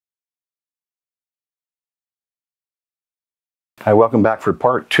Hi, welcome back for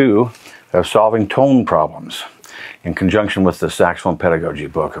part 2 of solving tone problems in conjunction with the Saxophone Pedagogy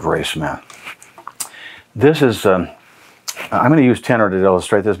book of Ray Smith. This is, I'm going to use tenor to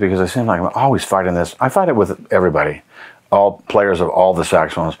illustrate this because I seem like I'm always fighting this. I fight it with everybody, all players of all the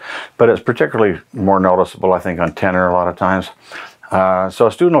saxophones, but it's particularly more noticeable, I think, on tenor a lot of times. So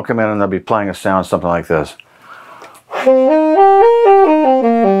a student will come in and they'll be playing a sound something like this.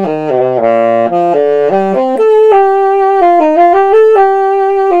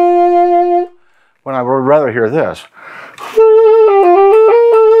 When I would rather hear this.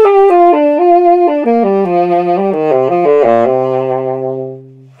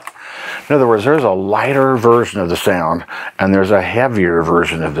 In other words, there's a lighter version of the sound and there's a heavier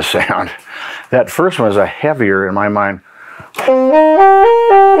version of the sound. That first one is a heavier, in my mind. It's a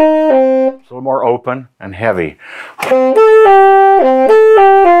little more open and heavy.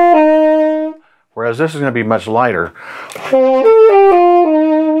 Whereas this is going to be much lighter.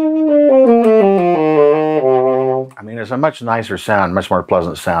 I mean, it's a much nicer sound, much more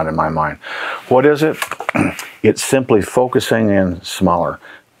pleasant sound in my mind. What is it? It's simply focusing in smaller.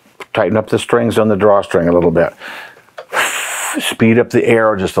 Tighten up the strings on the drawstring a little bit. Speed up the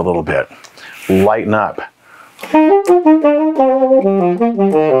arrow just a little bit. Lighten up.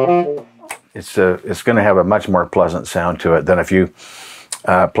 It's going to have a much more pleasant sound to it than if you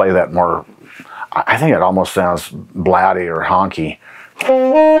play that more. I think it almost sounds blatty or honky.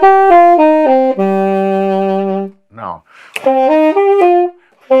 No.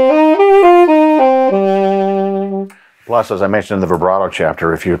 Plus, as I mentioned in the vibrato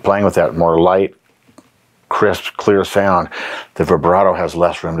chapter, if you're playing with that more light, crisp, clear sound, the vibrato has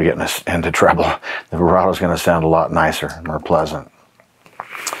less room to get into treble. The vibrato is going to sound a lot nicer, more pleasant.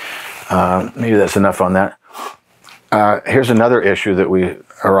 Maybe that's enough on that. Here's another issue that we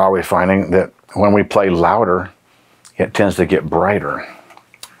are always finding, that when we play louder, it tends to get brighter.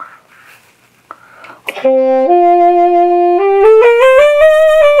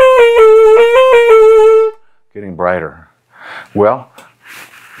 Getting brighter. Well,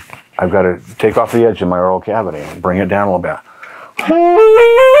 I've got to take off the edge of my oral cavity and bring it down a little bit.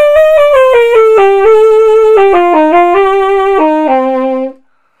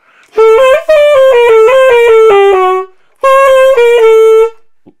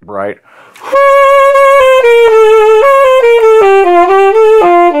 Bright.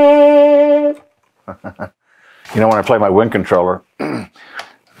 You know, when I play my wind controller,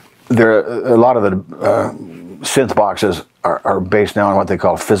 there are a lot of the synth boxes are based now on what they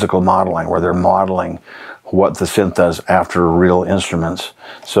call physical modeling, where they're modeling what the synth does after real instruments.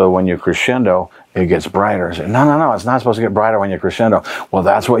 So when you crescendo, it gets brighter. Say, no, it's not supposed to get brighter when you crescendo. Well,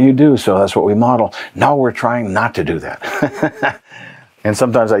 that's what you do, so that's what we model. No, we're trying not to do that. And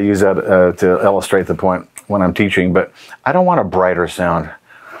sometimes I use that to illustrate the point when I'm teaching, but I don't want a brighter sound.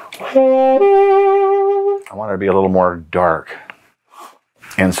 I want it to be a little more dark.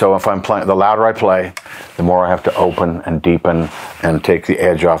 And so if I'm playing, the louder I play, the more I have to open and deepen and take the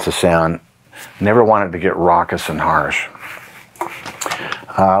edge off the sound. Never want it to get raucous and harsh.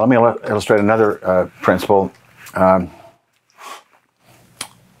 Let me illustrate another principle. You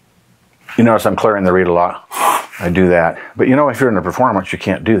notice I'm clearing the reed a lot. I do that. But you know, if you're in a performance, you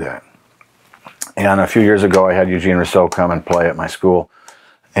can't do that. And a few years ago, I had Eugene Rousseau come and play at my school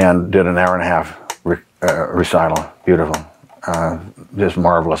and did an hour-and-a-half recital. Beautiful. Just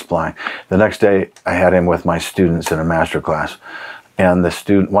marvelous playing. The next day, I had him with my students in a master class. And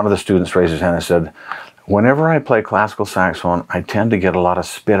one of the students raised his hand and said, whenever I play classical saxophone, I tend to get a lot of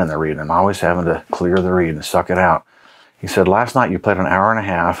spit in the reed. I'm always having to clear the reed and suck it out. He said, last night you played an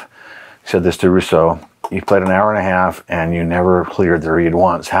hour-and-a-half. He said this to Rousseau. You played an hour-and-a-half and you never cleared the reed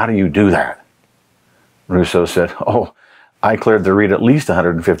once. How do you do that? Rousseau said, oh, I cleared the reed at least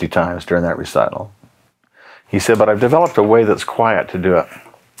 150 times during that recital. He said, but I've developed a way that's quiet to do it.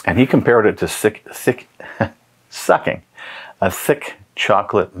 And he compared it to sucking a thick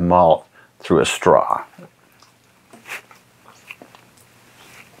chocolate malt through a straw.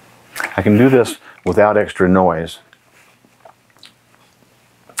 I can do this without extra noise.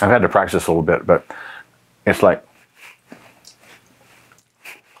 I've had to practice a little bit, but it's like,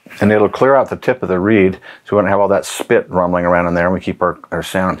 and it'll clear out the tip of the reed so we don't have all that spit rumbling around in there, and we keep our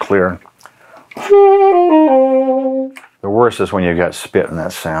sound clear. The worst is when you got spit in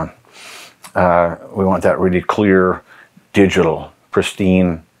that sound. We want that really clear, digital,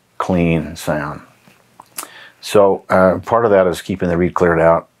 pristine, clean sound. So part of that is keeping the reed cleared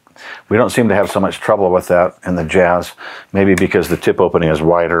out We don't seem to have so much trouble with that in the jazz, maybe because the tip opening is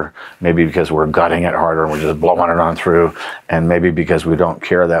wider, maybe because we're gutting it harder and we're just blowing it on through, and maybe because we don't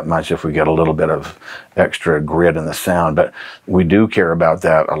care that much if we get a little bit of extra grit in the sound. But we do care about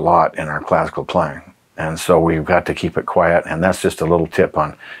that a lot in our classical playing. And so we've got to keep it quiet, and that's just a little tip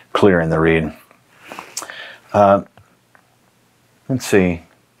on clearing the reed. Let's see.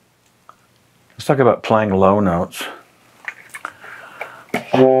 Let's talk about playing low notes.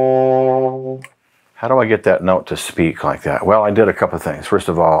 How do I get that note to speak like that? Well, I did a couple of things. First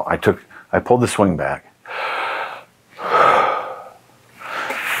of all, I pulled the swing back. I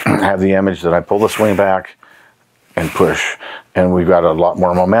have the image that I pull the swing back and push, and we've got a lot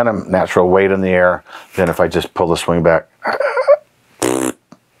more momentum, natural weight in the air than if I just pull the swing back.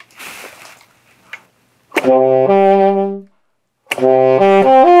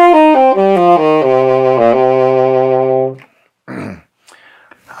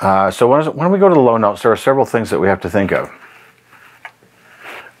 So when we go to the low notes, there are several things that we have to think of.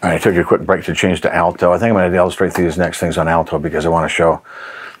 I took a quick break to change to alto. I think I'm going to illustrate these next things on alto because I want to show.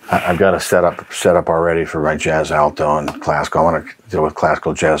 I've got a setup already for my jazz alto and classical. I want to deal with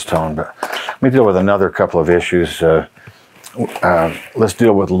classical jazz tone, but let me deal with another couple of issues. Let's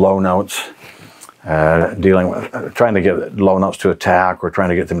deal with low notes. Dealing with trying to get low notes to attack or trying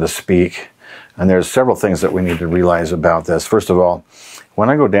to get them to speak. And there's several things that we need to realize about this. First of all, when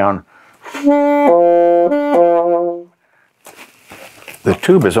I go down, the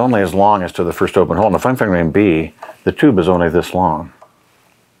tube is only as long as to the first open hole. And if I'm fingering B, the tube is only this long.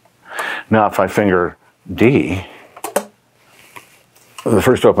 Now if I finger D, the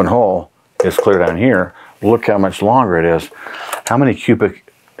first open hole is clear down here. Look how much longer it is. How many cubic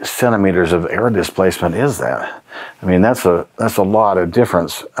centimeters of air displacement is that? I mean, that's a lot of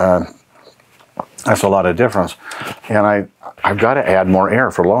difference. That's a lot of difference. And I've got to add more air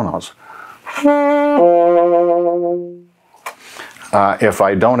for low notes. If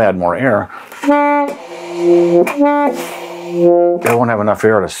I don't add more air, I won't have enough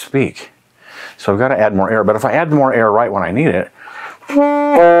air to speak. So I've got to add more air. But if I add more air right when I need it,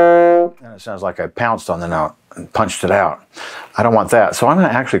 then it sounds like I pounced on the note and punched it out. I don't want that. So I'm going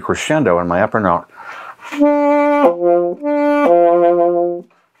to actually crescendo in my upper note.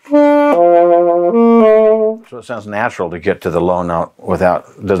 So it sounds natural to get to the low note without,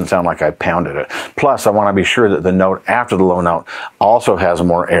 it doesn't sound like I pounded it. Plus, I want to be sure that the note after the low note also has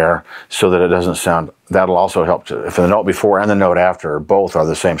more air so that it doesn't sound, that'll also help to, if the note before and the note after both are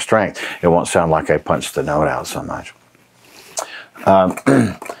the same strength, it won't sound like I punched the note out so much. A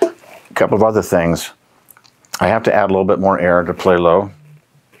couple of other things. I have to add a little bit more air to play low.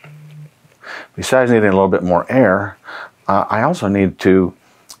 Besides needing a little bit more air, I also need to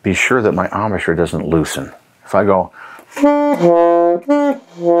be sure that my embouchure doesn't loosen. If I go,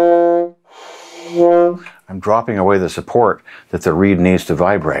 I'm dropping away the support that the reed needs to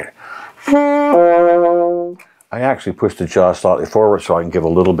vibrate. I actually push the jaw slightly forward so I can give a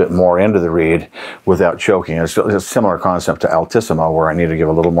little bit more into the reed without choking. It's a similar concept to altissimo where I need to give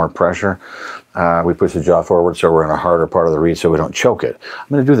a little more pressure. We push the jaw forward so we're in a harder part of the reed so we don't choke it. I'm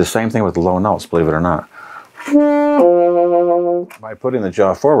going to do the same thing with the low notes, believe it or not. By putting the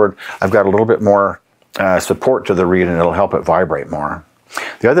jaw forward, I've got a little bit more support to the reed and it'll help it vibrate more.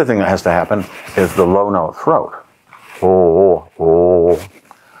 The other thing that has to happen is the low note throat. Oh, oh.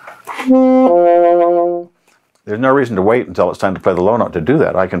 There's no reason to wait until it's time to play the low note to do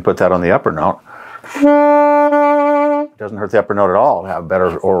that. I can put that on the upper note. It doesn't hurt the upper note at all to have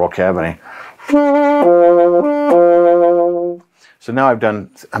better oral cavity. So now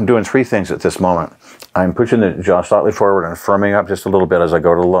I'm doing three things at this moment. I'm pushing the jaw slightly forward and firming up just a little bit as I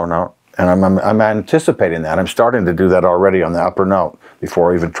go to the low note. And I'm anticipating that. I'm starting to do that already on the upper note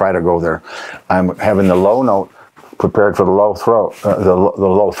before I even try to go there. I'm having the low note prepared for the low throat, the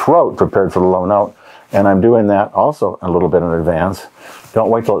low throat prepared for the low note. And I'm doing that also a little bit in advance. Don't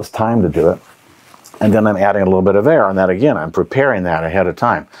wait till it's time to do it. And then I'm adding a little bit of air on that again. I'm preparing that ahead of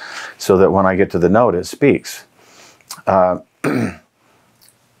time so that when I get to the note, it speaks.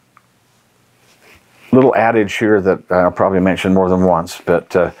 Little adage here that I'll probably mention more than once,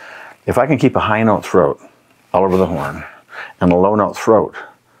 but if I can keep a high note throat all over the horn and a low note throat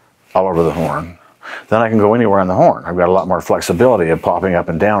all over the horn, then I can go anywhere on the horn. I've got a lot more flexibility of popping up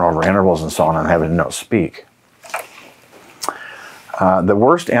and down over intervals and so on and having the note speak. The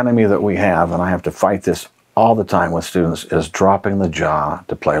worst enemy that we have, and I have to fight this all the time with students, is dropping the jaw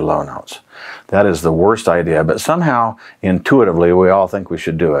to play low notes. That is the worst idea, but somehow, intuitively, we all think we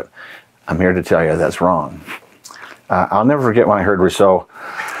should do it. I'm here to tell you that's wrong. I'll never forget when I heard Rousseau.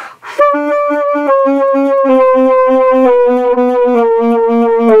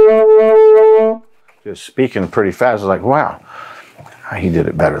 just speaking pretty fast. I was like, wow, he did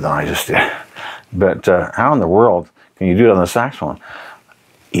it better than I just did. But how in the world can you do it on the saxophone?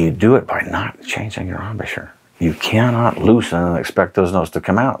 You do it by not changing your embouchure. You cannot loosen and expect those notes to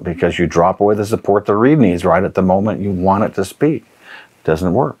come out because you drop away the support the reed needs right at the moment you want it to speak. It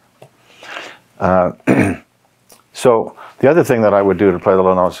doesn't work. So the other thing that I would do to play the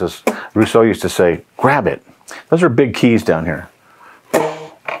low notes is, Rousseau used to say, grab it. Those are big keys down here.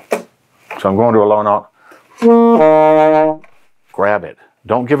 So I'm going to a low note. Grab it.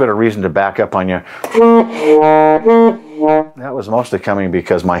 Don't give it a reason to back up on you. That was mostly coming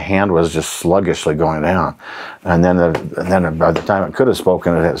because my hand was just sluggishly going down. And then by the time it could have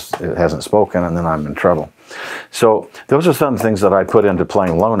spoken, it hasn't spoken, and then I'm in trouble. So those are some things that I put into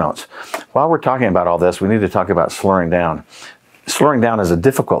playing low notes. While we're talking about all this, we need to talk about slurring down. Slurring down is a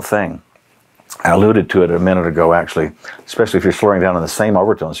difficult thing. I alluded to it a minute ago, actually, especially if you're slurring down in the same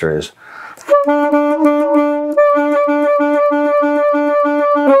overtone series.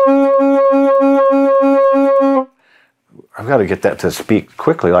 I've got to get that to speak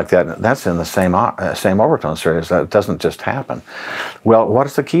quickly like that. That's in the same overtone series. That doesn't just happen. Well, what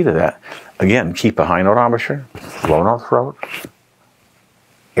is the key to that? Again, keep a high note embouchure, low note throat,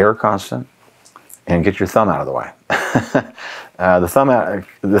 air constant, and get your thumb out of the way. The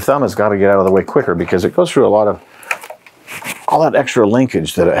thumb has got to get out of the way quicker because it goes through all that extra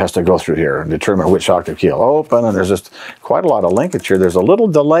linkage that it has to go through here and determine which octave key will open, and there's just quite a lot of linkage here. There's a little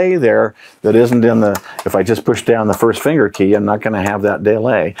delay there that isn't in the, if I just push down the first finger key, I'm not going to have that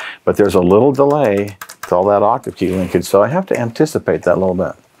delay, but there's a little delay with all that octave key linkage, so I have to anticipate that a little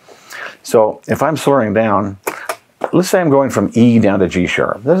bit. So if I'm slurring down, let's say I'm going from E down to G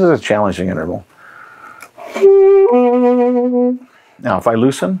sharp. This is a challenging interval. Now if I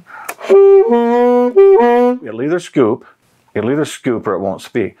loosen, it'll either scoop or it won't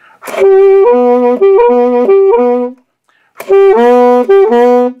speak.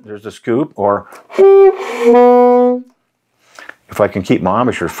 There's the scoop, or if I can keep my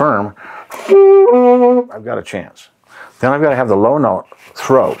embouchure firm, I've got a chance. Then I've got to have the low note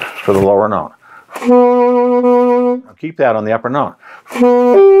throat for the lower note. I'll keep that on the upper note.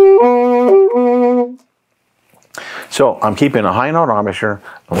 So I'm keeping a high note embouchure,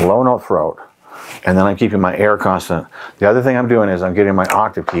 a low note throat, and then I'm keeping my air constant. The other thing I'm doing is I'm getting my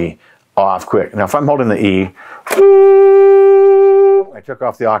octave key off quick. Now if I'm holding the E, I took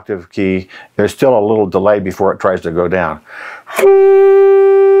off the octave key, there's still a little delay before it tries to go down.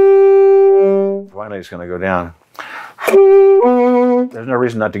 Finally it's going to go down. There's no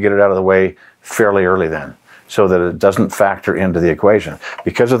reason not to get it out of the way fairly early then, so that it doesn't factor into the equation.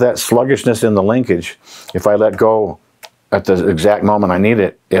 Because of that sluggishness in the linkage, if I let go at the exact moment I need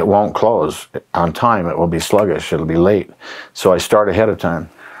it, it won't close on time. It will be sluggish. It'll be late. So I start ahead of time.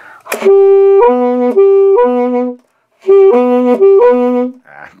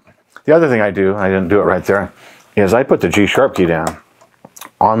 The other thing I do, I didn't do it right there, is I put the G sharp key down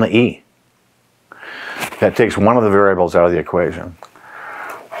on the E. That takes one of the variables out of the equation.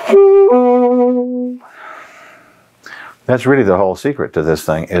 That's really the whole secret to this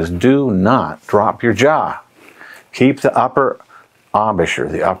thing, is do not drop your jaw. Keep the upper embouchure,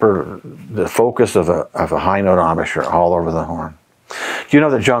 the focus of a high note embouchure all over the horn. Do you know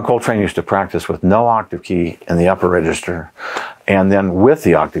that John Coltrane used to practice with no octave key in the upper register and then with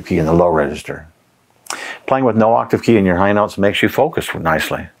the octave key in the low register? Playing with no octave key in your high notes makes you focus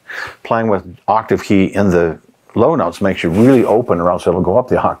nicely. Playing with octave key in the low notes makes you really open, or else it'll go up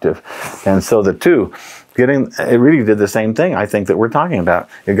the octave. And so the two, it really did the same thing, I think, that we're talking about.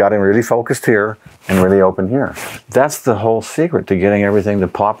 It got him really focused here and really open here. That's the whole secret to getting everything to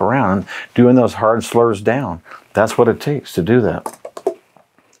pop around and doing those hard slurs down. That's what it takes to do that.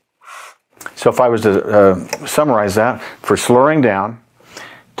 So if I was to summarize that, for slurring down,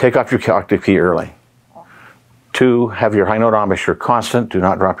 take off your octave key early. 2, have your high note embouchure constant, do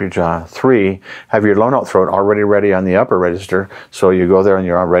not drop your jaw. 3, have your low note throat already ready on the upper register, so you go there and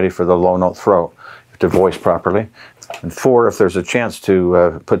you're all ready for the low note throat to voice properly. And 4, if there's a chance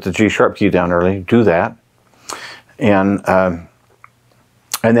to put the G sharp key down early, do that. And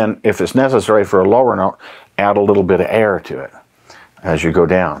then if it's necessary for a lower note, add a little bit of air to it as you go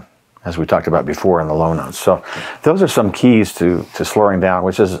down, as we talked about before in the low notes. So those are some keys to slurring down,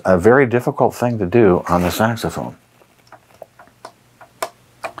 which is a very difficult thing to do on the saxophone.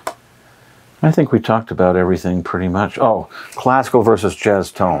 I think we talked about everything pretty much. Oh, classical versus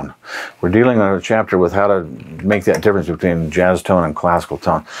jazz tone. We're dealing in a chapter with how to make that difference between jazz tone and classical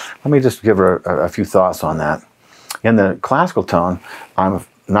tone. Let me just give a few thoughts on that. In the classical tone, I'm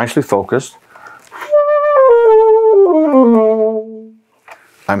nicely focused.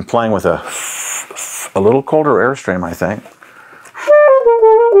 I'm playing with a a little colder airstream, I think.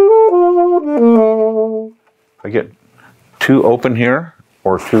 If I get too open here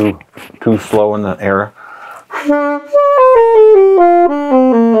or too slow in the air.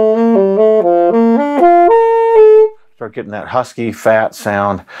 Start getting that husky, fat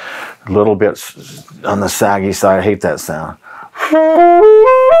sound, a little bit on the saggy side. I hate that sound.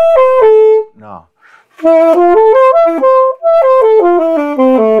 No.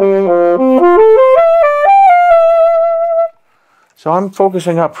 So I'm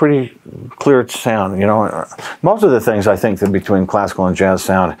focusing up pretty clear sound. You know, most of the things I think that between classical and jazz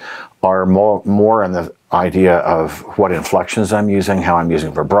sound are more in the idea of what inflections I'm using, how I'm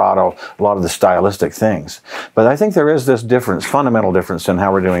using vibrato, a lot of the stylistic things. But I think there is this difference, fundamental difference in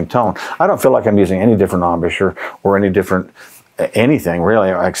how we're doing tone. I don't feel like I'm using any different embouchure or any different anything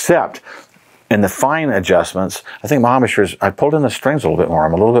really, except in the fine adjustments. I think my embouchures, I pulled in the strings a little bit more.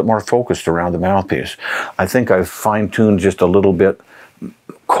 I'm a little bit more focused around the mouthpiece. I think I've fine-tuned just a little bit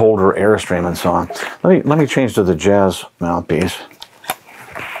colder airstream and so on. Let me change to the jazz mouthpiece.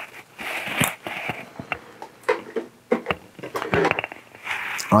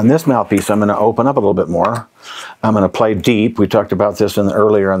 On this mouthpiece, I'm going to open up a little bit more. I'm going to play deep. We talked about this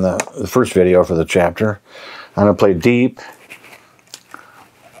earlier in the first video for the chapter. I'm going to play deep.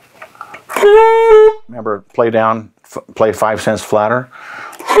 Remember, play down, play 5 cents flatter.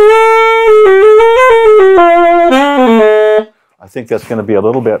 I think that's going to be a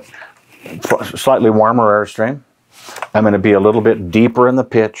little bit, slightly warmer airstream. I'm going to be a little bit deeper in the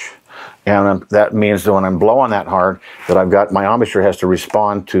pitch. And that means that when I'm blowing that hard, that I've got, my embouchure has to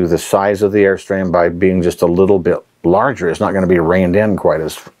respond to the size of the airstream by being just a little bit larger. It's not going to be reined in quite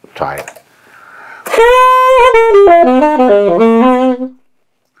as tight.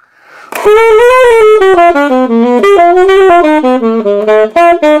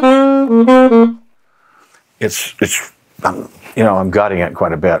 It's you know, I'm gutting it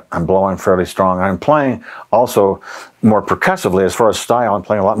quite a bit. I'm blowing fairly strong. I'm playing also more percussively. As far as style, I'm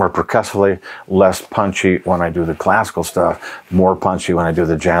playing a lot more percussively, less punchy when I do the classical stuff, more punchy when I do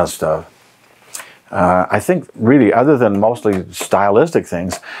the jazz stuff. I think really, other than mostly stylistic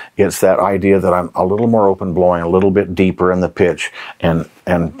things, it's that idea that I'm a little more open blowing, a little bit deeper in the pitch, and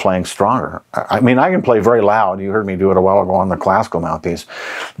playing stronger. I mean, I can play very loud. You heard me do it a while ago on the classical mouthpiece,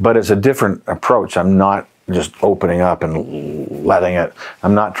 but it's a different approach. I'm not just opening up and letting it.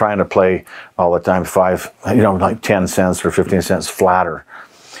 I'm not trying to play all the time like 10 cents or 15 cents flatter.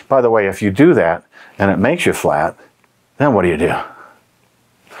 By the way, if you do that and it makes you flat, then what do?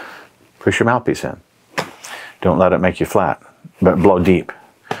 Push your mouthpiece in. Don't let it make you flat, but blow deep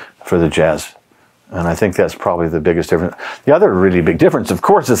for the jazz. And I think that's probably the biggest difference. The other really big difference, of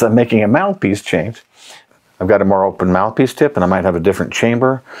course, is I'm making a mouthpiece change. I've got a more open mouthpiece tip, and I might have a different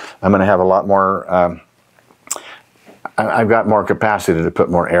chamber. I'm going to have a lot more, I've got more capacity to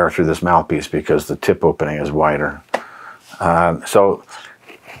put more air through this mouthpiece because the tip opening is wider. So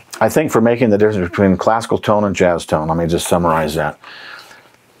I think for making the difference between classical tone and jazz tone, let me just summarize that.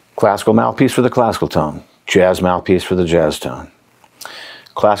 Classical mouthpiece for the classical tone, jazz mouthpiece for the jazz tone.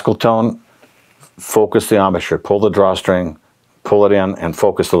 Classical tone, focus the embouchure, pull the drawstring, pull it in, and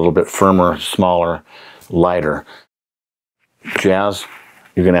focus a little bit firmer, smaller, lighter. Jazz,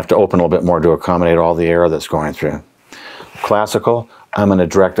 you're going to have to open a little bit more to accommodate all the air that's going through. Classical, I'm going to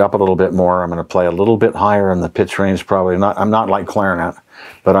direct up a little bit more. I'm going to play a little bit higher in the pitch range, probably not. I'm not like clarinet,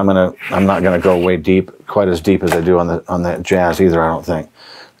 but I'm not going to go way deep, quite as deep as I do on the jazz either, I don't think.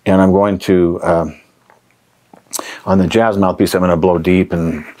 And I'm going to, on the jazz mouthpiece, I'm going to blow deep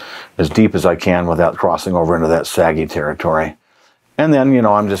and as deep as I can without crossing over into that saggy territory. And then, you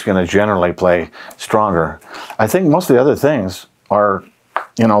know, I'm just going to generally play stronger. I think most of the other things are,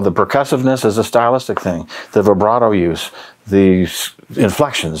 you know, the percussiveness is a stylistic thing. The vibrato use, the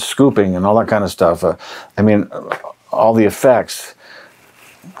inflections, scooping, and all that kind of stuff. I mean, all the effects.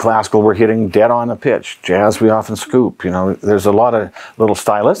 Classical, we're hitting dead on the pitch. Jazz, we often scoop. You know, there's a lot of little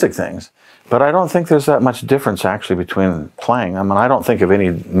stylistic things. But I don't think there's that much difference actually between playing. I mean, I don't think of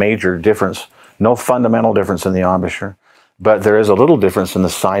any major difference, no fundamental difference in the embouchure. But there is a little difference in the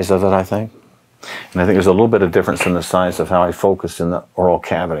size of it, I think. And I think there's a little bit of difference in the size of how I focus in the oral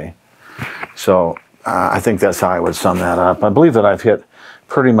cavity. So I think that's how I would sum that up. I believe that I've hit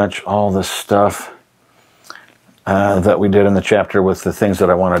pretty much all the stuff that we did in the chapter with the things that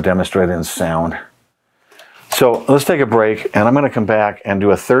I want to demonstrate in sound. So let's take a break, and I'm going to come back and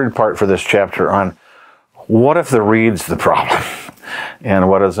do a third part for this chapter on what if the reed's the problem, and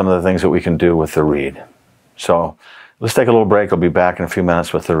what are some of the things that we can do with the reed. So let's take a little break. I'll be back in a few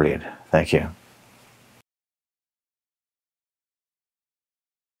minutes with the reed. Thank you.